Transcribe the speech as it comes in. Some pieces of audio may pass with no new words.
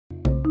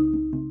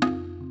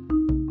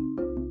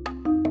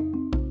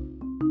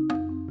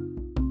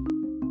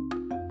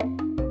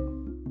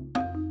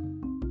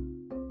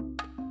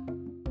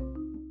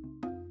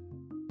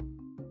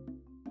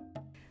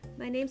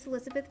name's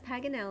Elizabeth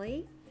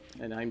Paganelli,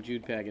 And I'm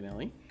Jude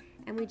Paganelli.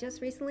 and we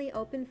just recently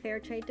opened Fair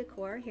Trade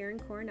Decor here in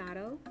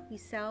Coronado. We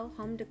sell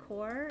home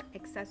decor,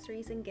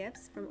 accessories, and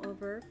gifts from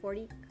over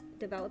 40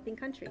 developing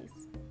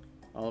countries.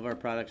 All of our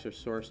products are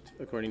sourced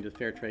according to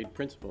fair trade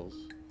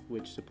principles,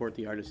 which support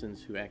the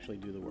artisans who actually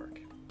do the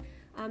work.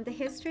 The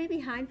history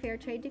behind Fair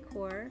Trade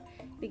Decor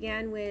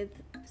began with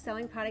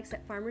selling products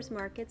at farmers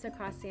markets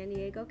across San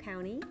Diego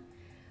County.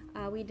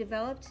 We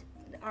developed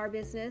our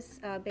business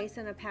based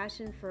on a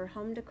passion for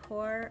home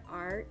decor,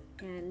 art,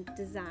 and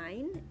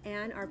design,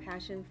 and our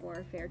passion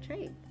for fair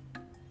trade.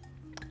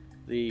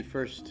 The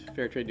first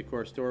Fair Trade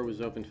Decor store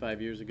was opened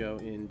 5 years ago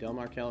in Del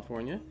Mar,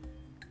 California,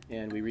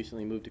 and we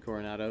recently moved to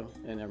Coronado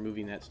and are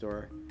moving that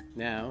store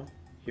now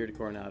here to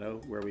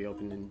Coronado, where we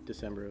opened in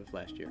December of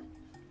last year.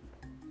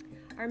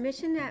 Our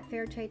mission at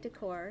Fair Trade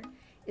Decor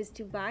is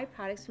to buy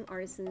products from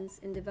artisans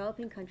in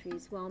developing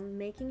countries while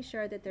making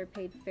sure that they're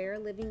paid fair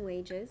living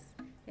wages,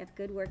 they have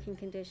good working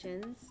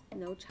conditions,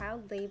 no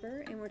child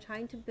labor, and we're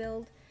trying to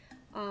build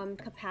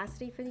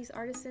capacity for these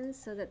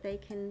artisans so that they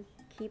can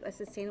keep a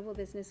sustainable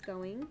business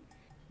going.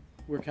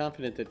 We're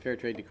confident that Fair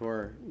Trade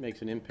Decor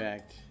makes an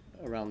impact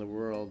around the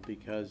world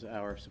because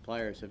our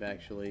suppliers have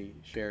actually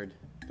shared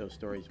those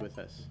stories with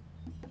us.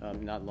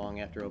 Not long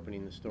after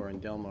opening the store in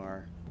Del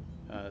Mar,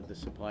 the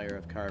supplier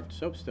of carved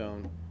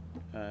soapstone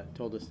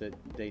told us that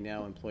they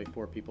now employ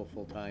 4 people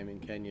full-time in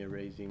Kenya,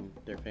 raising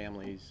their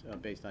families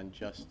based on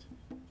just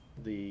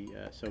the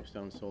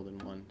soapstone sold in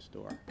one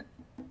store.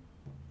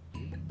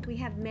 We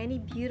have many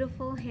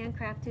beautiful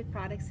handcrafted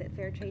products at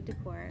Fair Trade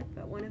Decor,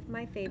 but one of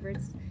my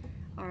favorites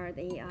are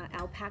the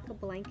alpaca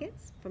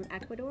blankets from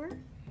Ecuador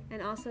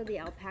and also the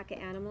alpaca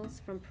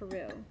animals from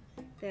Peru.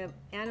 The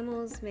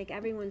animals make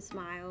everyone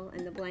smile,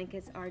 and the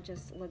blankets are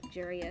just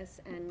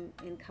luxurious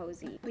and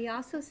cozy. We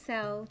also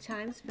sell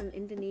chimes from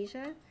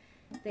Indonesia.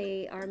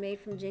 They are made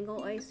from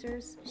jingle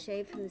oysters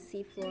shaved from the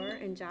seafloor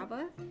in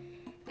Java,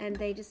 and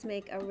they just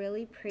make a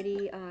really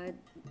pretty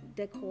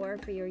decor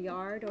for your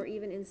yard or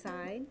even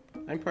inside.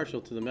 I'm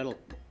partial to the metal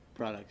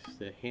products,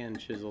 the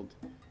hand-chiseled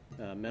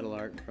metal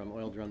art from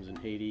oil drums in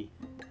Haiti,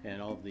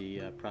 and all of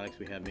the products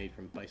we have made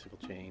from bicycle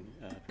chain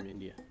from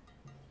India.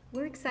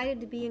 We're excited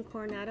to be in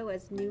Coronado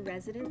as new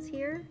residents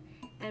here,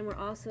 and we're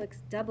also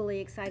doubly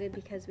excited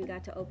because we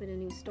got to open a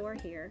new store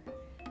here.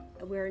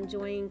 We're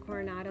enjoying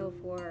Coronado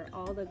for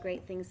all the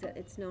great things that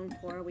it's known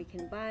for. We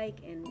can bike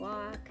and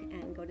walk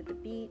and go to the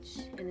beach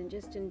and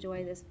just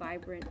enjoy this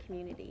vibrant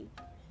community.